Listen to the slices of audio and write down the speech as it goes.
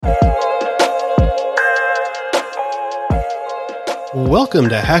Welcome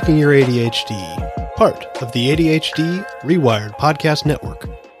to Hacking Your ADHD, part of the ADHD Rewired podcast network.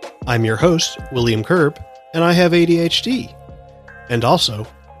 I'm your host, William Kerb, and I have ADHD, and also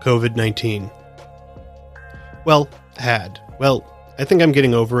COVID-19. Well, I think I'm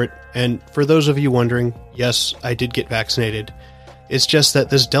getting over it, and for those of you wondering, yes, I did get vaccinated. It's just that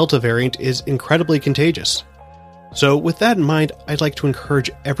this Delta variant is incredibly contagious. So with that in mind, I'd like to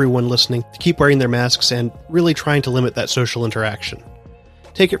encourage everyone listening to keep wearing their masks and really trying to limit that social interaction.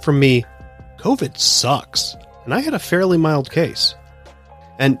 Take it from me, COVID sucks, and I had a fairly mild case.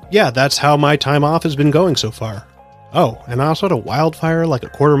 And yeah, that's how my time off has been going so far. Oh, and I also had a wildfire like a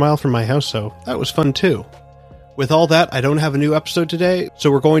quarter mile from my house, so that was fun too. With all that, I don't have a new episode today,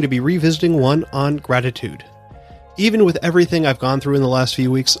 so we're going to be revisiting one on gratitude. Even with everything I've gone through in the last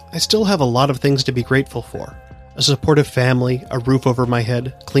few weeks, I still have a lot of things to be grateful for. A supportive family, a roof over my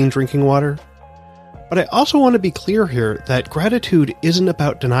head, clean drinking water. But I also want to be clear here that gratitude isn't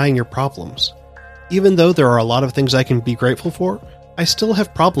about denying your problems. Even though there are a lot of things I can be grateful for, I still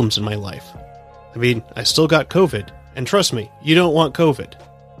have problems in my life. I mean, I still got COVID, and trust me, you don't want COVID.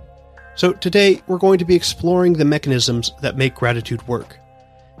 So today, we're going to be exploring the mechanisms that make gratitude work,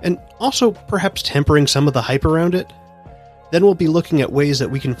 and also perhaps tempering some of the hype around it. Then we'll be looking at ways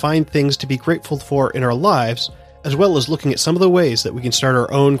that we can find things to be grateful for in our lives, as well as looking at some of the ways that we can start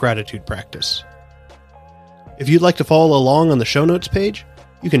our own gratitude practice. If you'd like to follow along on the show notes page,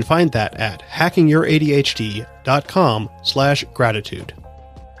 you can find that at hackingyyouradhd.com/gratitude.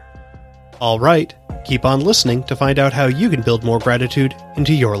 All right, keep on listening to find out how you can build more gratitude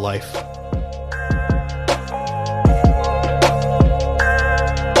into your life.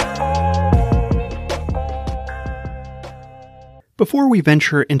 Before we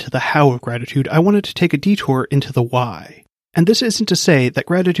venture into the how of gratitude, I wanted to take a detour into the why. And this isn't to say that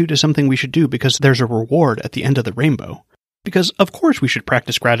gratitude is something we should do because there's a reward at the end of the rainbow. Because of course we should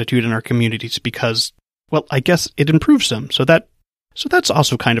practice gratitude in our communities because, well, I guess it improves them, so that's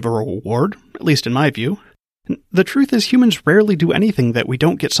also kind of a reward, at least in my view. And the truth is humans rarely do anything that we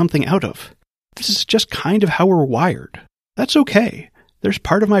don't get something out of. This is just kind of how we're wired. That's okay. There's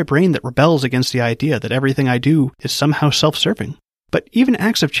part of my brain that rebels against the idea that everything I do is somehow self-serving. But even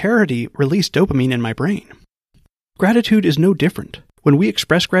acts of charity release dopamine in my brain. Gratitude is no different. When we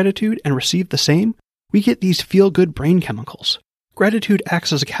express gratitude and receive the same, we get these feel-good brain chemicals. Gratitude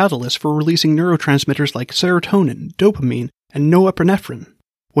acts as a catalyst for releasing neurotransmitters like serotonin, dopamine, and norepinephrine.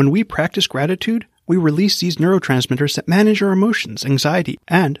 When we practice gratitude, we release these neurotransmitters that manage our emotions, anxiety,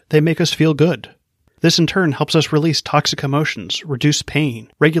 and they make us feel good. This in turn helps us release toxic emotions, reduce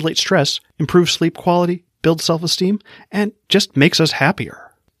pain, regulate stress, improve sleep quality, build self-esteem, and just makes us happier.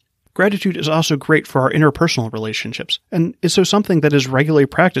 Gratitude is also great for our interpersonal relationships, and is so something that is regularly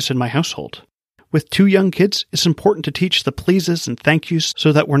practiced in my household. With 2 young kids, it's important to teach the pleases and thank yous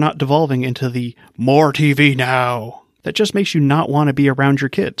so that we're not devolving into the more TV now that just makes you not want to be around your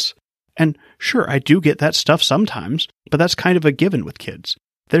kids. And sure, I do get that stuff sometimes, but that's kind of a given with kids.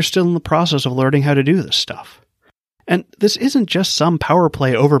 They're still in the process of learning how to do this stuff. And this isn't just some power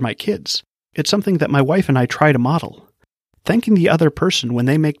play over my kids. It's something that my wife and I try to model. Thanking the other person when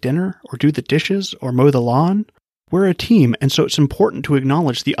they make dinner, or do the dishes, or mow the lawn. We're a team, and so it's important to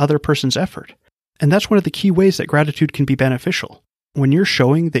acknowledge the other person's effort. And that's one of the key ways that gratitude can be beneficial. When you're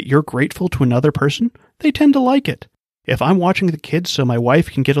showing that you're grateful to another person, they tend to like it. If I'm watching the kids so my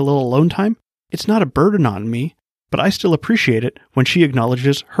wife can get a little alone time, it's not a burden on me, but I still appreciate it when she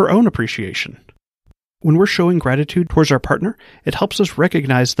acknowledges her own appreciation. When we're showing gratitude towards our partner, it helps us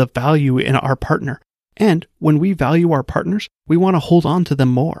recognize the value in our partner. And when we value our partners, we want to hold on to them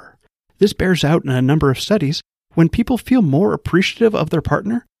more. This bears out in a number of studies. When people feel more appreciative of their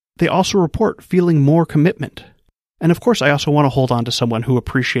partner, they also report feeling more commitment. And of course, I also want to hold on to someone who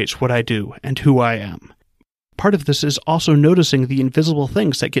appreciates what I do and who I am. Part of this is also noticing the invisible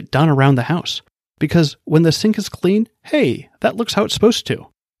things that get done around the house. Because when the sink is clean, hey, that looks how it's supposed to.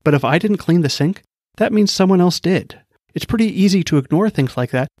 But if I didn't clean the sink, that means someone else did. It's pretty easy to ignore things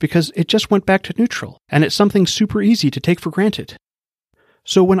like that because it just went back to neutral, and it's something super easy to take for granted.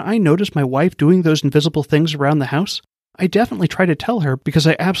 So when I notice my wife doing those invisible things around the house, I definitely try to tell her because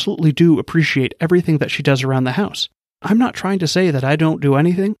I absolutely do appreciate everything that she does around the house. I'm not trying to say that I don't do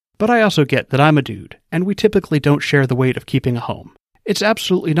anything, but I also get that I'm a dude, and we typically don't share the weight of keeping a home. It's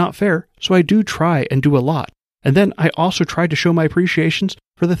absolutely not fair, so I do try and do a lot. And then I also try to show my appreciations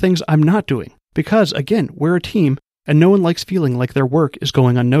for the things I'm not doing, because again, we're a team, and no one likes feeling like their work is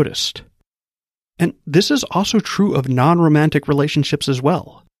going unnoticed. And this is also true of non-romantic relationships as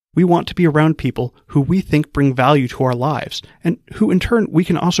well. We want to be around people who we think bring value to our lives, and who in turn we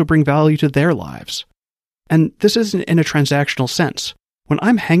can also bring value to their lives. And this isn't in a transactional sense. When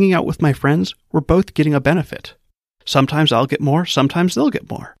I'm hanging out with my friends, we're both getting a benefit. Sometimes I'll get more, sometimes they'll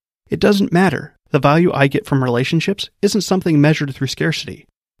get more. It doesn't matter. The value I get from relationships isn't something measured through scarcity.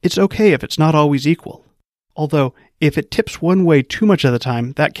 It's okay if it's not always equal. Although, if it tips one way too much of the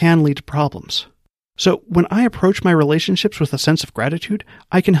time, that can lead to problems. So when I approach my relationships with a sense of gratitude,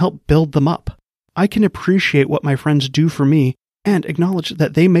 I can help build them up. I can appreciate what my friends do for me and acknowledge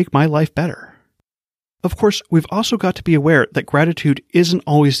that they make my life better. Of course, we've also got to be aware that gratitude isn't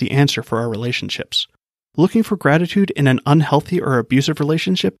always the answer for our relationships. Looking for gratitude in an unhealthy or abusive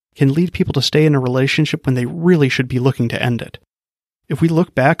relationship can lead people to stay in a relationship when they really should be looking to end it. If we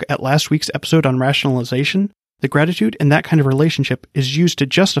look back at last week's episode on rationalization, the gratitude in that kind of relationship is used to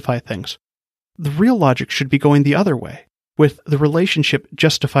justify things. The real logic should be going the other way, with the relationship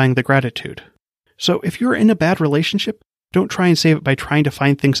justifying the gratitude. So if you're in a bad relationship, don't try and save it by trying to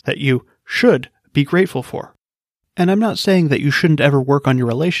find things that you should be grateful for. And I'm not saying that you shouldn't ever work on your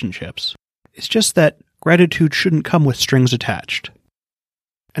relationships. It's just that gratitude shouldn't come with strings attached.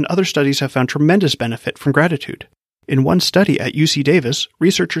 And other studies have found tremendous benefit from gratitude. In one study at UC Davis,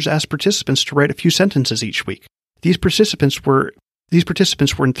 researchers asked participants to write a few sentences each week. These participants were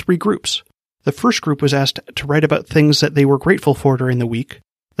in 3 groups. The first group was asked to write about things that they were grateful for during the week.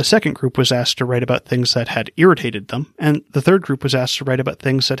 The second group was asked to write about things that had irritated them. And the third group was asked to write about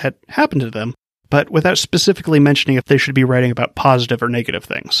things that had happened to them, but without specifically mentioning if they should be writing about positive or negative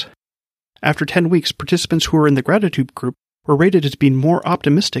things. After 10 weeks, participants who were in the gratitude group were rated as being more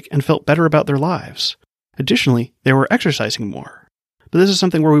optimistic and felt better about their lives. Additionally, they were exercising more. But this is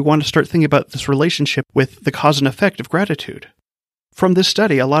something where we want to start thinking about this relationship with the cause and effect of gratitude. From this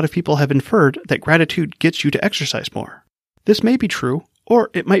study, a lot of people have inferred that gratitude gets you to exercise more. This may be true, or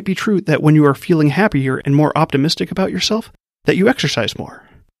it might be true that when you are feeling happier and more optimistic about yourself, that you exercise more.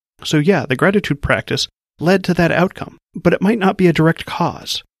 So yeah, the gratitude practice led to that outcome, but it might not be a direct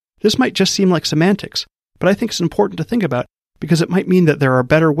cause. This might just seem like semantics, but I think it's important to think about because it might mean that there are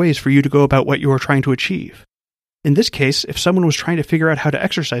better ways for you to go about what you are trying to achieve. In this case, if someone was trying to figure out how to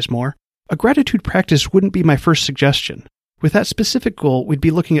exercise more, a gratitude practice wouldn't be my first suggestion. With that specific goal, we'd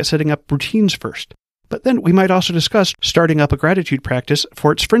be looking at setting up routines first, but then we might also discuss starting up a gratitude practice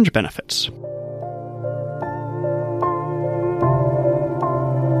for its fringe benefits.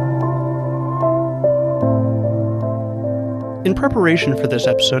 In preparation for this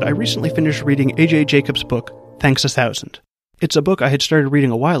episode, I recently finished reading A.J. Jacobs' book, Thanks 1,000. It's a book I had started reading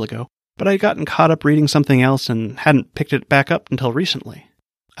a while ago, but I had gotten caught up reading something else and hadn't picked it back up until recently.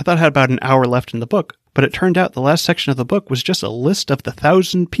 I thought I had about an hour left in the book, but it turned out the last section of the book was just a list of the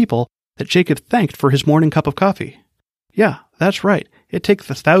 1,000 people that Jacob thanked for his morning cup of coffee. Yeah, that's right. It takes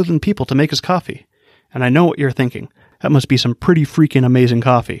 1,000 people to make his coffee. And I know what you're thinking. That must be some pretty freaking amazing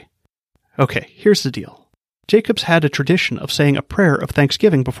coffee. Okay, here's the deal. Jacobs had a tradition of saying a prayer of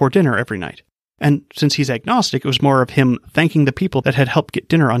thanksgiving before dinner every night. And since he's agnostic, it was more of him thanking the people that had helped get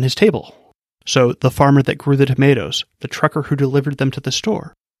dinner on his table. So the farmer that grew the tomatoes, the trucker who delivered them to the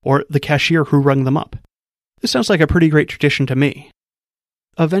store, or the cashier who rung them up. This sounds like a pretty great tradition to me.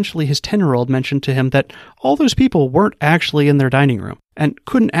 Eventually, his 10-year-old mentioned to him that all those people weren't actually in their dining room and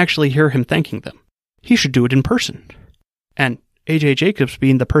couldn't actually hear him thanking them. He should do it in person. And A.J. Jacobs,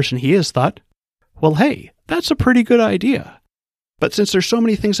 being the person he is, thought, well, hey, that's a pretty good idea. But since there's so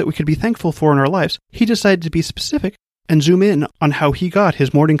many things that we could be thankful for in our lives, he decided to be specific and zoom in on how he got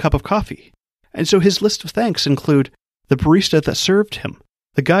his morning cup of coffee. And so his list of thanks include the barista that served him,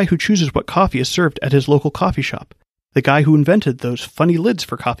 the guy who chooses what coffee is served at his local coffee shop, the guy who invented those funny lids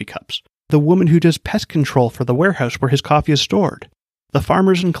for coffee cups, the woman who does pest control for the warehouse where his coffee is stored, the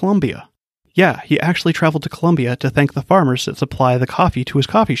farmers in Colombia. Yeah, he actually traveled to Colombia to thank the farmers that supply the coffee to his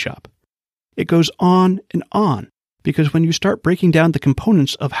coffee shop. It goes on and on, because when you start breaking down the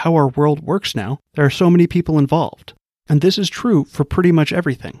components of how our world works now, there are so many people involved. And this is true for pretty much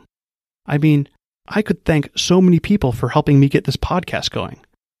everything. I mean, I could thank so many people for helping me get this podcast going.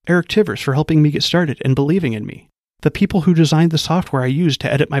 Eric Tivers for helping me get started and believing in me. The people who designed the software I use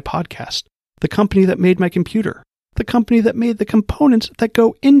to edit my podcast. The company that made my computer. The company that made the components that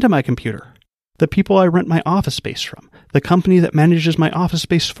go into my computer. The people I rent my office space from. The company that manages my office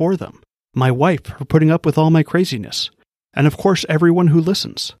space for them. My wife for putting up with all my craziness. And of course, everyone who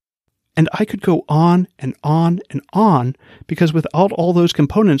listens. And I could go on and on and on, because without all those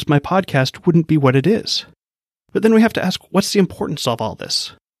components, my podcast wouldn't be what it is. But then we have to ask, what's the importance of all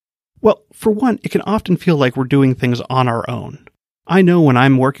this? Well, for one, it can often feel like we're doing things on our own. I know when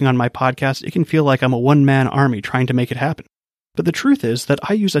I'm working on my podcast, it can feel like I'm a one-man army trying to make it happen. But the truth is that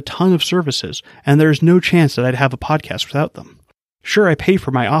I use a ton of services, and there's no chance that I'd have a podcast without them. Sure, I pay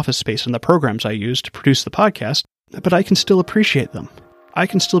for my office space and the programs I use to produce the podcast, but I can still appreciate them. I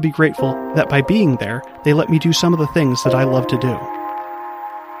can still be grateful that by being there, they let me do some of the things that I love to do.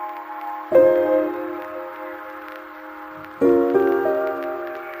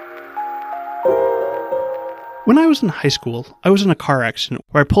 When I was in high school, I was in a car accident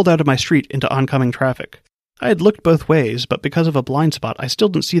where I pulled out of my street into oncoming traffic. I had looked both ways, but because of a blind spot, I still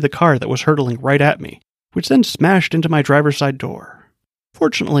didn't see the car that was hurtling right at me, which then smashed into my driver's side door.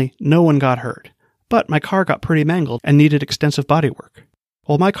 Fortunately, no one got hurt, but my car got pretty mangled and needed extensive bodywork.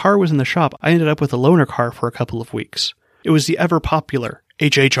 While my car was in the shop, I ended up with a loaner car for a couple of weeks. It was the ever-popular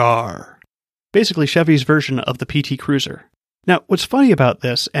HHR, basically Chevy's version of the PT Cruiser. Now, what's funny about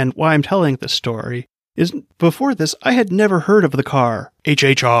this, and why I'm telling this story, is before this, I had never heard of the car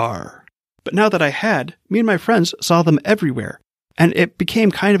HHR. But now that I had, me and my friends saw them everywhere, and it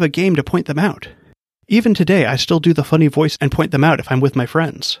became kind of a game to point them out. Even today, I still do the funny voice and point them out if I'm with my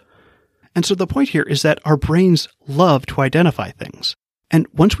friends. And so the point here is that our brains love to identify things. And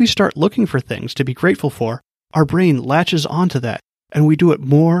once we start looking for things to be grateful for, our brain latches onto that, and we do it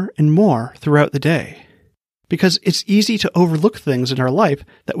more and more throughout the day. Because it's easy to overlook things in our life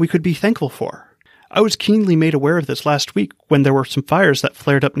that we could be thankful for. I was keenly made aware of this last week when there were some fires that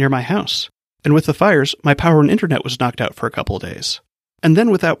flared up near my house. And with the fires, my power and internet was knocked out for a couple of days. And then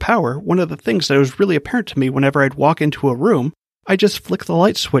without power, one of the things that was really apparent to me whenever I'd walk into a room, I just flick the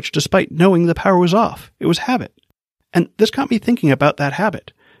light switch despite knowing the power was off. It was habit. And this got me thinking about that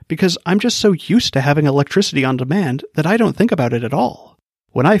habit, because I'm just so used to having electricity on demand that I don't think about it at all.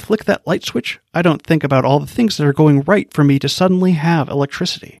 When I flick that light switch, I don't think about all the things that are going right for me to suddenly have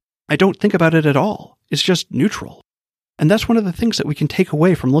electricity. I don't think about it at all. It's just neutral. And that's one of the things that we can take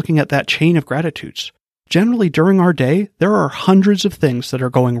away from looking at that chain of gratitudes. Generally, during our day, there are hundreds of things that are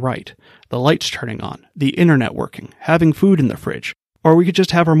going right. The lights turning on, the internet working, having food in the fridge, or we could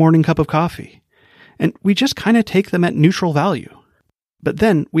just have our morning cup of coffee. And we just kind of take them at neutral value. But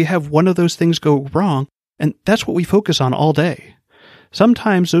then we have one of those things go wrong, and that's what we focus on all day.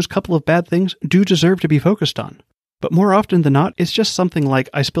 Sometimes those couple of bad things do deserve to be focused on. But more often than not, it's just something like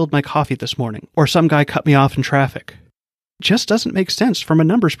I spilled my coffee this morning, or some guy cut me off in traffic. It just doesn't make sense from a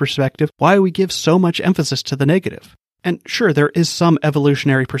numbers perspective why we give so much emphasis to the negative. And sure, there is some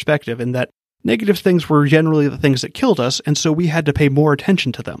evolutionary perspective in that negative things were generally the things that killed us, and so we had to pay more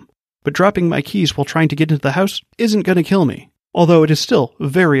attention to them. But dropping my keys while trying to get into the house isn't going to kill me, although it is still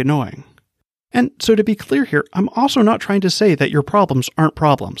very annoying. And so to be clear here, I'm also not trying to say that your problems aren't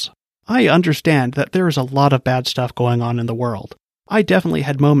problems. I understand that there is a lot of bad stuff going on in the world. I definitely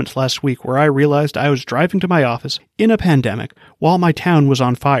had moments last week where I realized I was driving to my office in a pandemic while my town was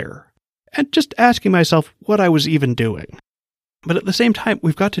on fire, and just asking myself what I was even doing. But at the same time,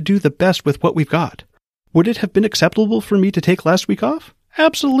 we've got to do the best with what we've got. Would it have been acceptable for me to take last week off?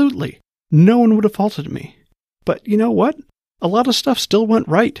 Absolutely. No one would have faulted me. But you know what? A lot of stuff still went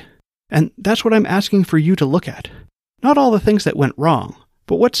right. And that's what I'm asking for you to look at. Not all the things that went wrong,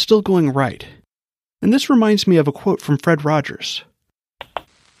 but what's still going right. And this reminds me of a quote from Fred Rogers.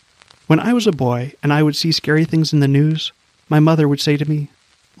 When I was a boy and I would see scary things in the news, my mother would say to me,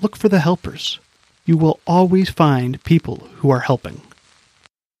 "Look for the helpers. You will always find people who are helping."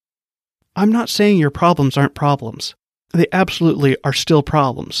 I'm not saying your problems aren't problems. They absolutely are still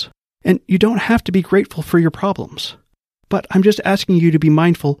problems. And you don't have to be grateful for your problems. But I'm just asking you to be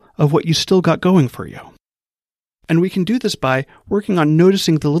mindful of what you still got going for you. And we can do this by working on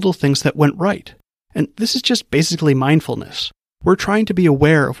noticing the little things that went right. And this is just basically mindfulness. We're trying to be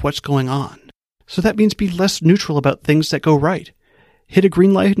aware of what's going on. So that means be less neutral about things that go right. Hit a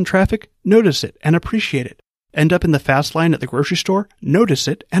green light in traffic, notice it and appreciate it. End up in the fast line at the grocery store, notice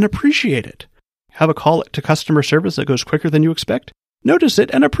it and appreciate it. Have a call to customer service that goes quicker than you expect, notice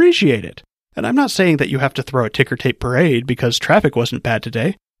it and appreciate it. And I'm not saying that you have to throw a ticker tape parade because traffic wasn't bad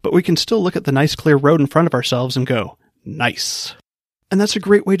today, but we can still look at the nice clear road in front of ourselves and go, nice. And that's a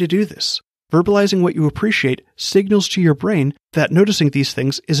great way to do this. Verbalizing what you appreciate signals to your brain that noticing these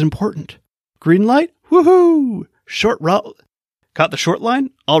things is important. Green light? Woohoo! Short route? Caught the short line?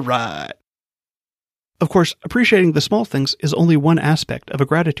 All right. Of course, appreciating the small things is only one aspect of a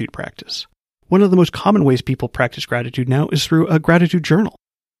gratitude practice. One of the most common ways people practice gratitude now is through a gratitude journal.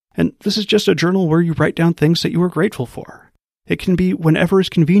 And this is just a journal where you write down things that you are grateful for. It can be whenever is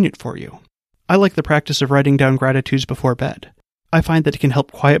convenient for you. I like the practice of writing down gratitudes before bed. I find that it can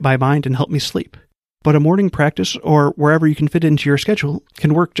help quiet my mind and help me sleep. But a morning practice, or wherever you can fit into your schedule,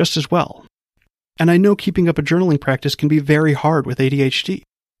 can work just as well. And I know keeping up a journaling practice can be very hard with ADHD.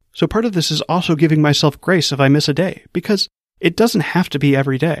 So part of this is also giving myself grace if I miss a day, because it doesn't have to be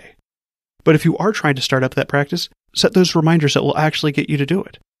every day. But if you are trying to start up that practice, set those reminders that will actually get you to do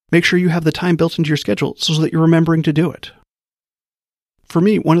it. Make sure you have the time built into your schedule so that you're remembering to do it. For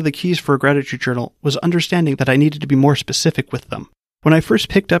me, one of the keys for a gratitude journal was understanding that I needed to be more specific with them. When I first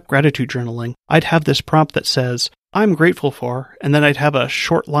picked up gratitude journaling, I'd have this prompt that says, I'm grateful for, and then I'd have a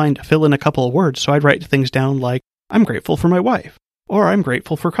short line to fill in a couple of words, so I'd write things down like, I'm grateful for my wife, or I'm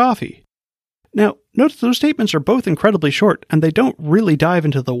grateful for coffee. Now, notice those statements are both incredibly short, and they don't really dive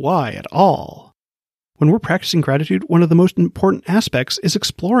into the why at all. When we're practicing gratitude, one of the most important aspects is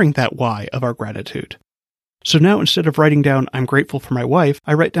exploring that why of our gratitude. So now instead of writing down, I'm grateful for my wife,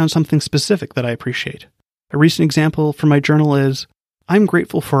 I write down something specific that I appreciate. A recent example from my journal is, I'm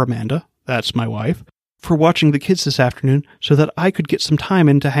grateful for Amanda, that's my wife, for watching the kids this afternoon so that I could get some time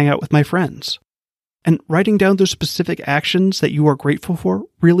in to hang out with my friends. And writing down those specific actions that you are grateful for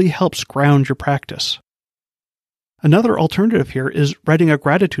really helps ground your practice. Another alternative here is writing a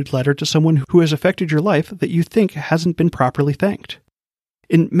gratitude letter to someone who has affected your life that you think hasn't been properly thanked.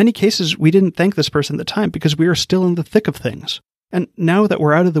 In many cases, we didn't thank this person at the time because we are still in the thick of things. And now that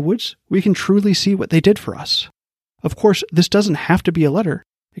we're out of the woods, we can truly see what they did for us. Of course, this doesn't have to be a letter.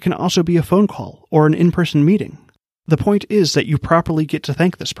 It can also be a phone call or an in-person meeting. The point is that you properly get to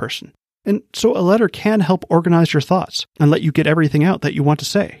thank this person. And so a letter can help organize your thoughts and let you get everything out that you want to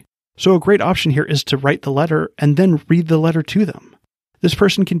say. So a great option here is to write the letter and then read the letter to them. This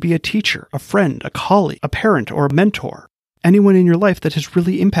person can be a teacher, a friend, a colleague, a parent, or a mentor. Anyone in your life that has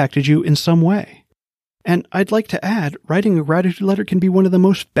really impacted you in some way. And I'd like to add, writing a gratitude letter can be one of the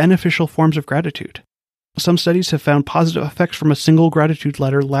most beneficial forms of gratitude. Some studies have found positive effects from a single gratitude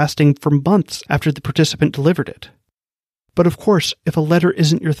letter lasting for months after the participant delivered it. But of course, if a letter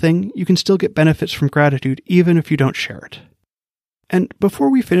isn't your thing, you can still get benefits from gratitude even if you don't share it. And before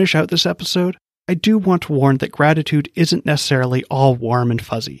we finish out this episode, I do want to warn that gratitude isn't necessarily all warm and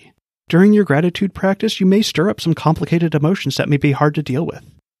fuzzy. During your gratitude practice, you may stir up some complicated emotions that may be hard to deal with.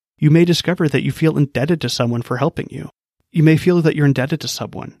 You may discover that you feel indebted to someone for helping you. You may feel that you're indebted to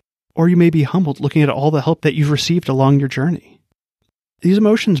someone. Or you may be humbled looking at all the help that you've received along your journey. These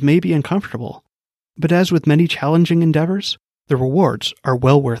emotions may be uncomfortable, but as with many challenging endeavors, the rewards are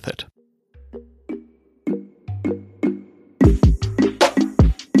well worth it.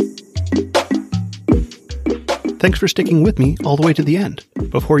 Thanks for sticking with me all the way to the end.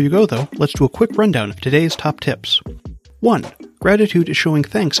 Before you go, though, let's do a quick rundown of today's top tips. 1. Gratitude is showing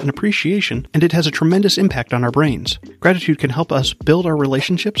thanks and appreciation, and it has a tremendous impact on our brains. Gratitude can help us build our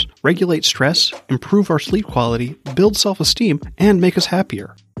relationships, regulate stress, improve our sleep quality, build self-esteem, and make us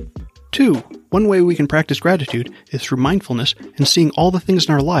happier. 2. One way we can practice gratitude is through mindfulness and seeing all the things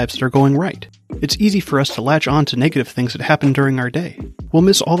in our lives that are going right. It's easy for us to latch on to negative things that happen during our day. We'll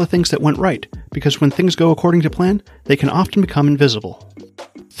miss all the things that went right, because when things go according to plan, they can often become invisible.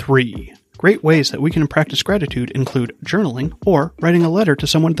 3. Great ways that we can practice gratitude include journaling or writing a letter to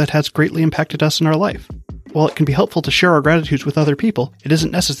someone that has greatly impacted us in our life. While it can be helpful to share our gratitudes with other people, it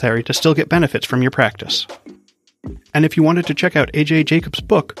isn't necessary to still get benefits from your practice. And if you wanted to check out AJ Jacobs'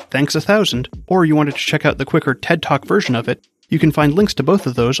 book, Thanks 1000, or you wanted to check out the quicker TED Talk version of it, you can find links to both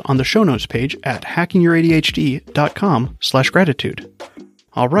of those on the show notes page at hackingyyouradhd.com/gratitude.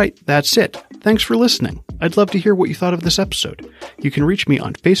 Alright, that's it. Thanks for listening. I'd love to hear what you thought of this episode. You can reach me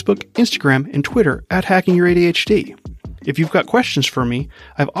on Facebook, Instagram, and Twitter at hackingyyouradhd. If you've got questions for me,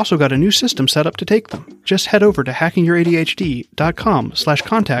 I've also got a new system set up to take them. Just head over to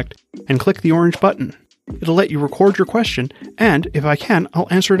hackingyyouradhd.com/contact and click the orange button. It'll let you record your question, and if I can, I'll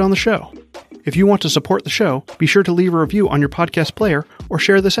answer it on the show. If you want to support the show, be sure to leave a review on your podcast player or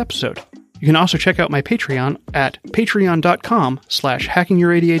share this episode. You can also check out my Patreon at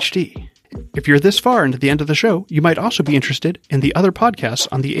patreon.com/hackingyyouradhd. If you're this far into the end of the show, you might also be interested in the other podcasts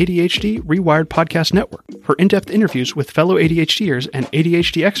on the ADHD Rewired Podcast Network. For in-depth interviews with fellow ADHDers and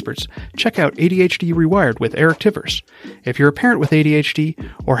ADHD experts, check out ADHD Rewired with Eric Tivers. If you're a parent with ADHD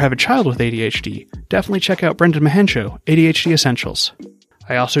or have a child with ADHD, definitely check out Brendan Mahan Show, ADHD Essentials.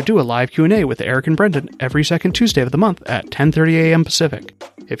 I also do a live Q&A with Eric and Brendan every second Tuesday of the month at 10:30 a.m. Pacific.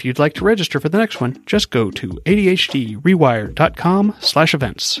 If you'd like to register for the next one, just go to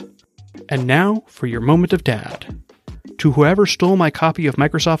adhdrewired.com/events. And now for your moment of dad. To whoever stole my copy of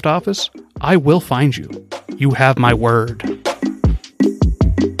Microsoft Office, I will find you. You have my word.